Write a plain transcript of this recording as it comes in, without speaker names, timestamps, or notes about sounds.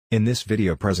In this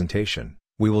video presentation,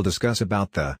 we will discuss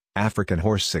about the African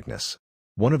horse sickness,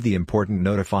 one of the important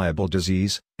notifiable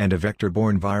disease, and a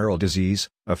vector-borne viral disease,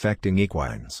 affecting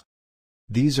equines.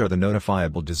 These are the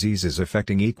notifiable diseases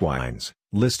affecting equines,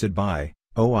 listed by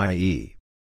OIE.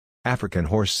 African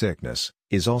horse sickness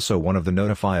is also one of the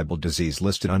notifiable disease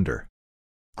listed under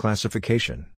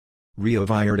classification.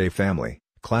 Reoviridae family,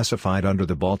 classified under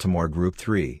the Baltimore Group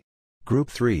 3. Group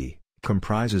 3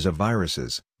 comprises of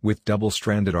viruses with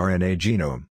double-stranded RNA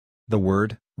genome. The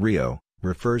word Reo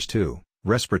refers to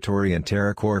respiratory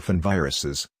enterocorfin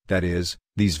viruses, that is,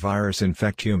 these viruses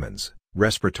infect humans,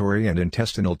 respiratory and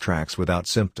intestinal tracts without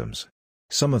symptoms.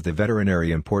 Some of the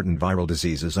veterinary important viral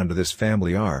diseases under this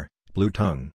family are blue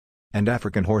tongue and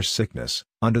African horse sickness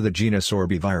under the genus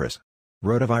Orbivirus,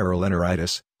 rotaviral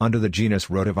enteritis under the genus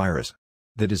Rotavirus.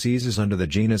 The diseases under the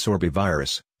genus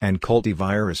Orbivirus and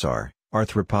CULTIVATION are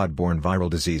Arthropod Borne viral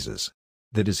diseases.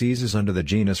 The diseases under the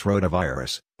genus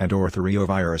Rotavirus and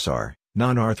Reoviridae are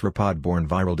non-arthropod borne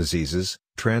viral diseases,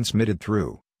 transmitted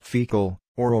through fecal,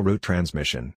 oral route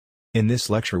transmission. In this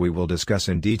lecture we will discuss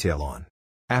in detail on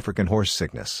African horse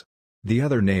sickness. The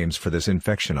other names for this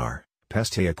infection are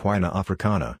Peste equina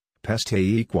africana, Peste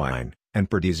equine, and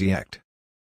Perdesiect.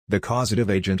 The causative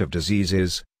agent of disease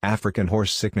is African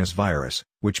horse sickness virus,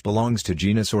 which belongs to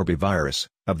genus Orbivirus,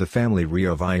 of the family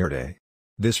Reoviridae.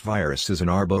 This virus is an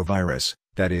arbovirus,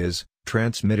 that is,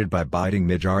 transmitted by biting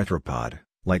midge-arthropod,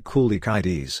 like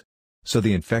Culichides. So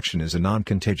the infection is a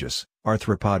non-contagious,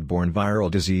 arthropod-borne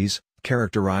viral disease,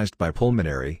 characterized by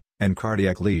pulmonary and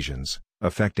cardiac lesions,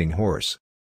 affecting horse.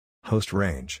 Host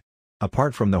range.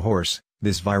 Apart from the horse,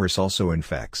 this virus also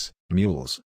infects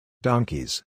mules,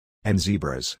 donkeys, and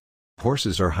zebras.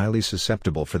 Horses are highly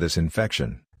susceptible for this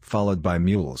infection, followed by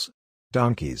mules,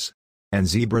 donkeys, and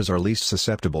zebras are least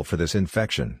susceptible for this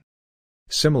infection.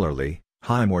 Similarly,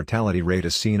 high mortality rate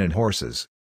is seen in horses,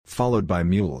 followed by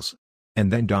mules, and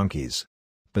then donkeys.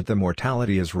 But the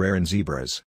mortality is rare in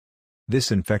zebras. This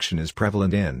infection is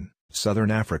prevalent in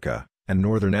southern Africa and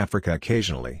northern Africa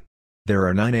occasionally. There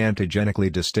are 9 antigenically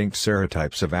distinct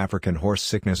serotypes of African horse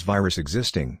sickness virus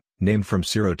existing, named from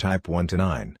serotype 1 to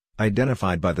 9,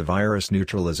 identified by the virus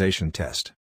neutralization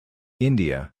test.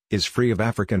 India is free of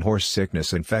African horse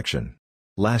sickness infection.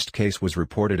 Last case was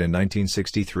reported in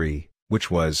 1963, which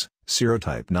was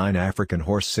serotype 9 African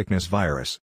horse sickness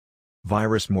virus.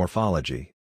 Virus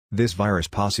morphology. This virus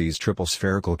possesses triple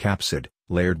spherical capsid,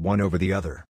 layered one over the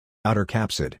other. Outer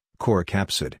capsid, core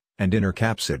capsid, and inner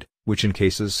capsid, which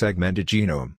encases segmented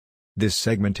genome. This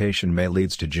segmentation may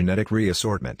leads to genetic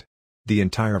reassortment. The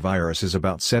entire virus is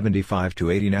about 75 to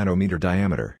 80 nanometer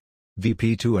diameter.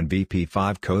 VP2 and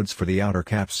VP5 codes for the outer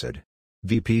capsid.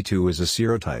 VP2 is a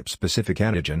serotype-specific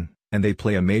antigen, and they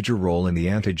play a major role in the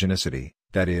antigenicity,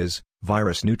 that is,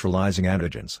 virus-neutralizing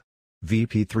antigens.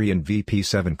 VP3 and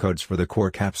VP7 codes for the core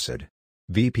capsid.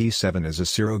 VP7 is a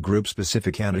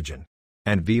serogroup-specific antigen.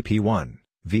 And VP1,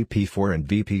 VP4 and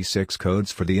VP6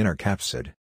 codes for the inner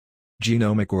capsid.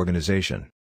 Genomic Organization.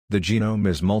 The genome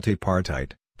is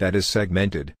multipartite, that is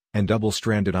segmented, and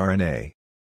double-stranded RNA.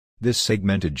 This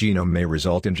segmented genome may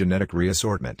result in genetic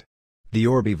reassortment. The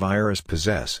Orbivirus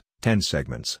possess 10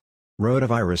 segments.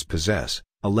 Rotavirus possess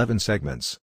 11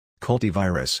 segments.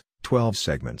 Cultivirus, 12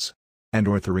 segments. And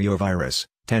Reoviridae,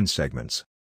 10 segments.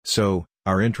 So,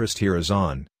 our interest here is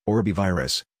on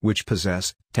Orbivirus, which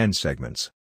possess 10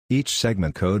 segments. Each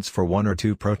segment codes for 1 or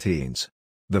 2 proteins.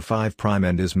 The 5'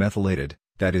 end is methylated,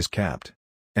 that is capped.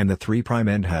 And the 3'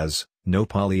 end has no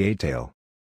poly-A tail.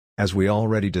 As we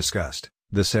already discussed,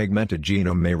 the segmented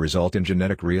genome may result in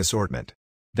genetic reassortment.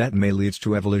 That may lead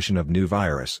to evolution of new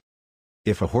virus.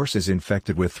 If a horse is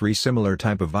infected with 3 similar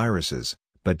type of viruses,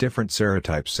 but different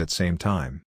serotypes at same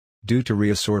time, due to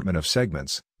reassortment of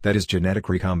segments, that is genetic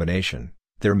recombination,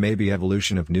 there may be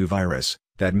evolution of new virus,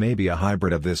 that may be a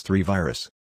hybrid of this 3 virus.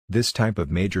 This type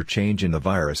of major change in the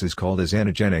virus is called as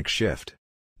antigenic shift.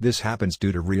 This happens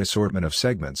due to reassortment of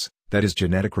segments, that is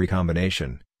genetic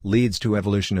recombination, leads to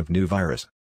evolution of new virus.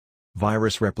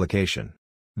 Virus replication.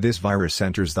 This virus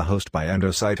enters the host by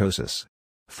endocytosis.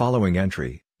 Following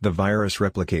entry, the virus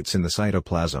replicates in the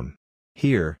cytoplasm.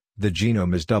 Here, the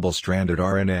genome is double-stranded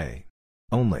RNA.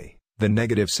 Only, the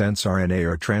negative sense RNA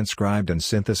are transcribed and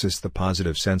synthesis the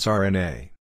positive sense RNA.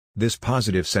 This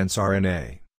positive sense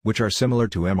RNA, which are similar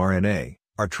to mRNA,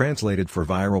 are translated for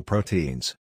viral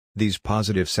proteins. These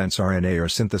positive sense RNA are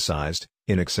synthesized,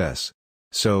 in excess.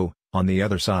 So, on the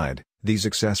other side, these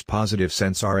excess positive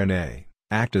sense RNA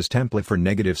act as template for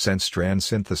negative sense strand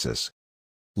synthesis.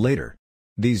 Later,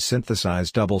 these synthesize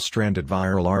double-stranded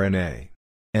viral RNA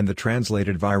and the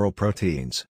translated viral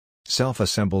proteins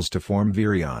self-assembles to form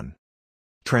virion.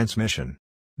 Transmission.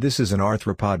 This is an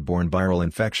arthropod-borne viral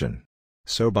infection.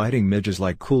 So biting midges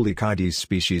like CULTIVATION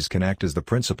species can act as the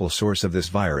principal source of this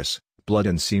virus. Blood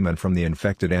and semen from the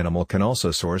infected animal can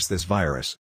also source this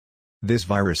virus. This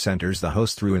virus enters the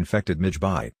host through infected midge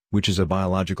bite, which is a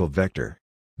biological vector.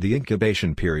 The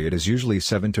incubation period is usually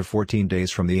 7 to 14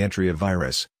 days from the entry of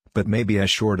virus, but may be as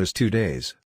short as 2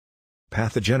 days.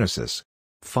 Pathogenesis.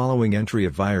 Following entry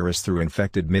of virus through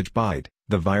infected midge bite,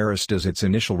 the virus does its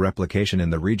initial replication in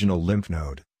the regional lymph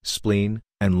node, spleen,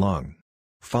 and lung,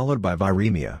 followed by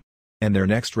viremia. And their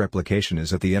next replication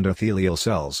is at the endothelial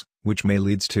cells, which may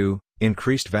lead to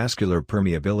increased vascular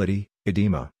permeability,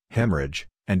 edema, hemorrhage,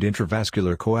 and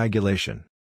intravascular coagulation.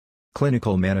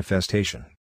 Clinical manifestation.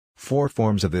 4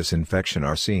 forms of this infection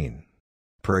are seen.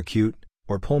 Peracute,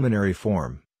 or pulmonary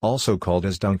form, also called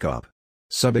as Duncope.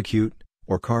 Subacute,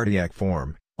 or cardiac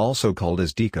form, also called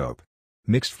as Decope.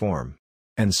 Mixed form.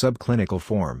 And subclinical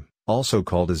form, also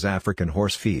called as African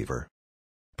horse fever.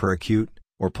 Peracute,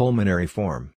 or pulmonary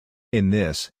form. In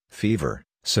this, fever,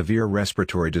 severe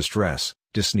respiratory distress,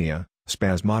 dyspnea,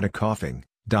 spasmodic coughing,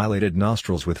 dilated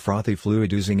nostrils with frothy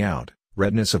fluid oozing out,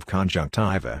 redness of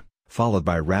conjunctiva, followed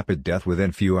by rapid death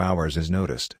within few hours is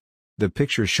noticed. The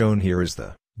picture shown here is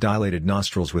the dilated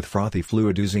nostrils with frothy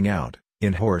fluid oozing out,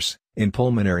 in horse, in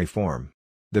pulmonary form.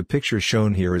 The picture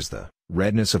shown here is the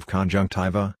redness of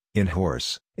conjunctiva, in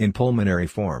horse, in pulmonary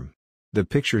form. The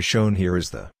picture shown here is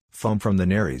the foam from the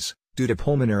nares, due to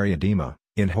pulmonary edema,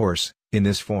 in horse, in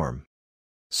this form.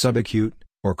 Subacute,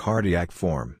 or cardiac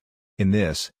form. In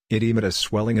this, edematous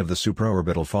swelling of the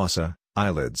supraorbital fossa,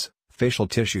 eyelids, facial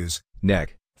tissues,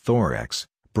 neck, thorax,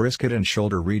 brisket and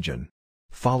shoulder region.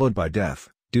 Followed by death,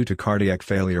 due to cardiac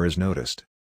failure is noticed.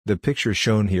 The picture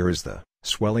shown here is the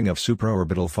swelling of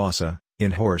supraorbital fossa,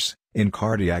 in horse, in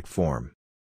cardiac form.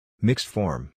 Mixed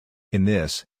form. In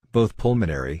this, both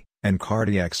pulmonary and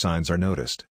cardiac signs are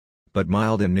noticed, but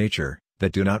mild in nature,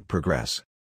 that do not progress.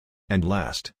 And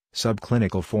last,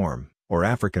 subclinical form, or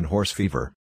African horse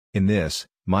fever. In this,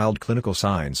 mild clinical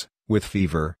signs, with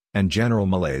fever, and general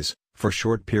malaise, for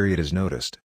short period is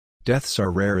noticed. Deaths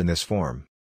are rare in this form.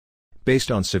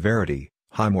 Based on severity,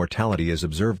 high mortality is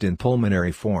observed in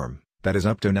pulmonary form, that is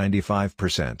up to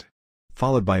 95%.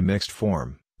 Followed by mixed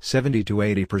form, 70 to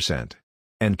 80%.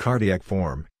 And cardiac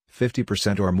form,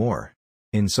 50% or more.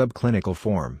 In subclinical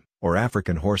form, or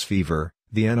African horse fever,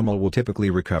 the animal will typically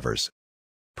recovers.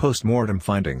 Post-mortem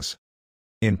findings.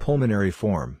 In pulmonary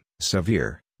form,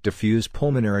 severe, diffuse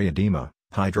pulmonary edema,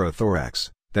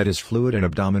 hydrothorax, that is fluid in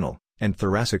abdominal and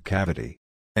thoracic cavity,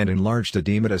 and enlarged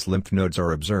edematous lymph nodes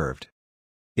are observed.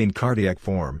 In cardiac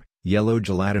form, yellow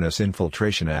gelatinous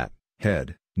infiltration at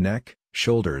head, neck,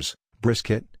 shoulders,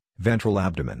 brisket, ventral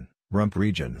abdomen, rump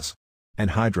regions,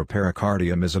 and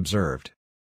hydropericardium is observed.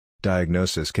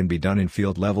 Diagnosis can be done in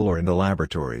field level or in the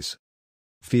laboratories.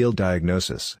 Field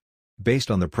diagnosis. Based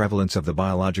on the prevalence of the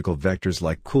biological vectors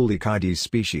like CULTIVATION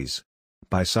species.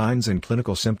 By signs and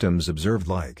clinical symptoms observed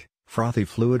like frothy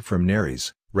fluid from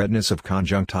nares, redness of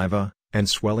conjunctiva, and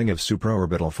swelling of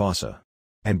supraorbital fossa.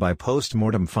 And by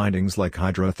post-mortem findings like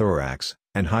hydrothorax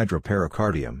and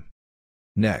hydropericardium.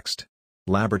 Next.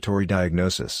 Laboratory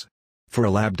diagnosis. For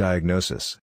a lab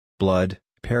diagnosis, blood,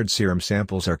 paired serum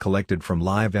samples are collected from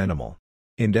live animal.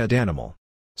 In dead animal,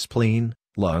 spleen,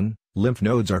 lung, lymph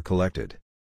nodes are collected.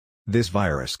 This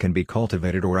virus can be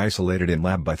cultivated or isolated in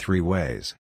lab by 3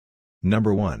 ways.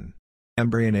 Number 1.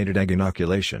 Embryonated egg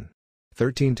inoculation.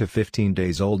 13 to 15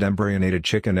 days old embryonated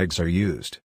chicken eggs are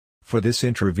used. For this,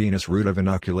 intravenous route of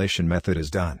inoculation method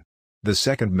is done. The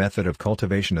second method of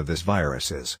cultivation of this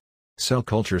virus is cell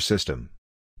culture system.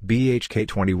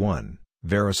 BHK21,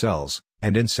 varicells,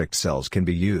 and insect cells can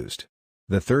be used.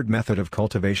 The third method of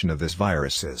cultivation of this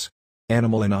virus is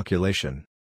animal inoculation.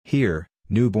 Here,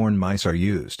 newborn mice are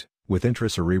used, with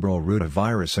intracerebral route of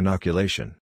virus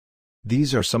inoculation.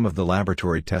 These are some of the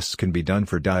laboratory tests can be done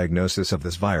for diagnosis of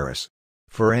this virus.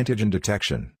 For antigen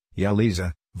detection,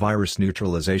 ELISA, virus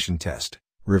neutralization test,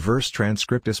 reverse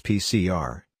transcriptase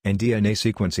PCR, and DNA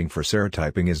sequencing for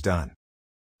serotyping is done.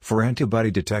 For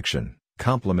antibody detection,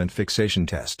 complement fixation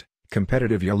test,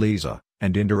 competitive ELISA,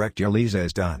 and indirect ELISA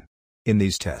is done. In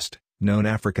these tests, known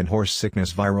African horse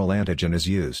sickness viral antigen is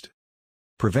used.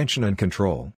 Prevention and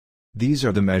control. These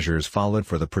are the measures followed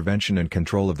for the prevention and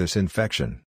control of this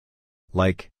infection.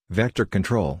 Like vector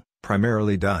control,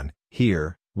 primarily done.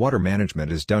 Here, water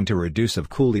management is done to reduce of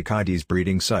CULTIVATION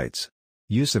breeding sites.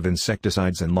 Use of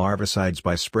insecticides and larvicides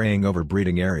by spraying over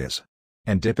breeding areas.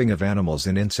 And dipping of animals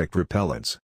in insect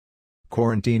repellents.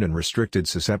 Quarantine and restricted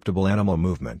susceptible animal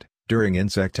movement during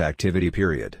insect activity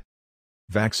period.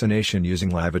 Vaccination using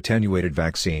live attenuated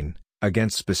vaccine,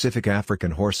 Against specific African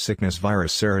horse sickness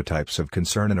virus serotypes of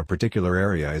concern in a particular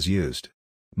area is used.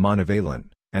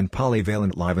 Monovalent and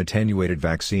polyvalent live attenuated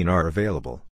vaccine are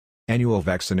available. Annual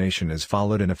vaccination is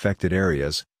followed in affected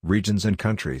areas, regions and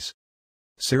countries.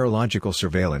 Serological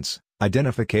surveillance,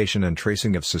 identification and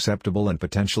tracing of susceptible and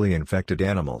potentially infected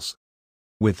animals.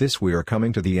 With this we are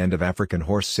coming to the end of African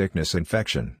horse sickness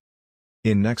infection.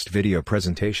 In next video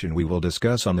presentation we will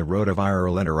discuss on the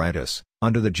rotaviral enteritis,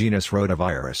 under the genus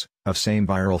Rotavirus, of same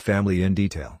viral family in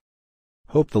detail.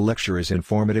 Hope the lecture is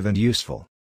informative and useful.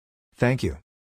 Thank you.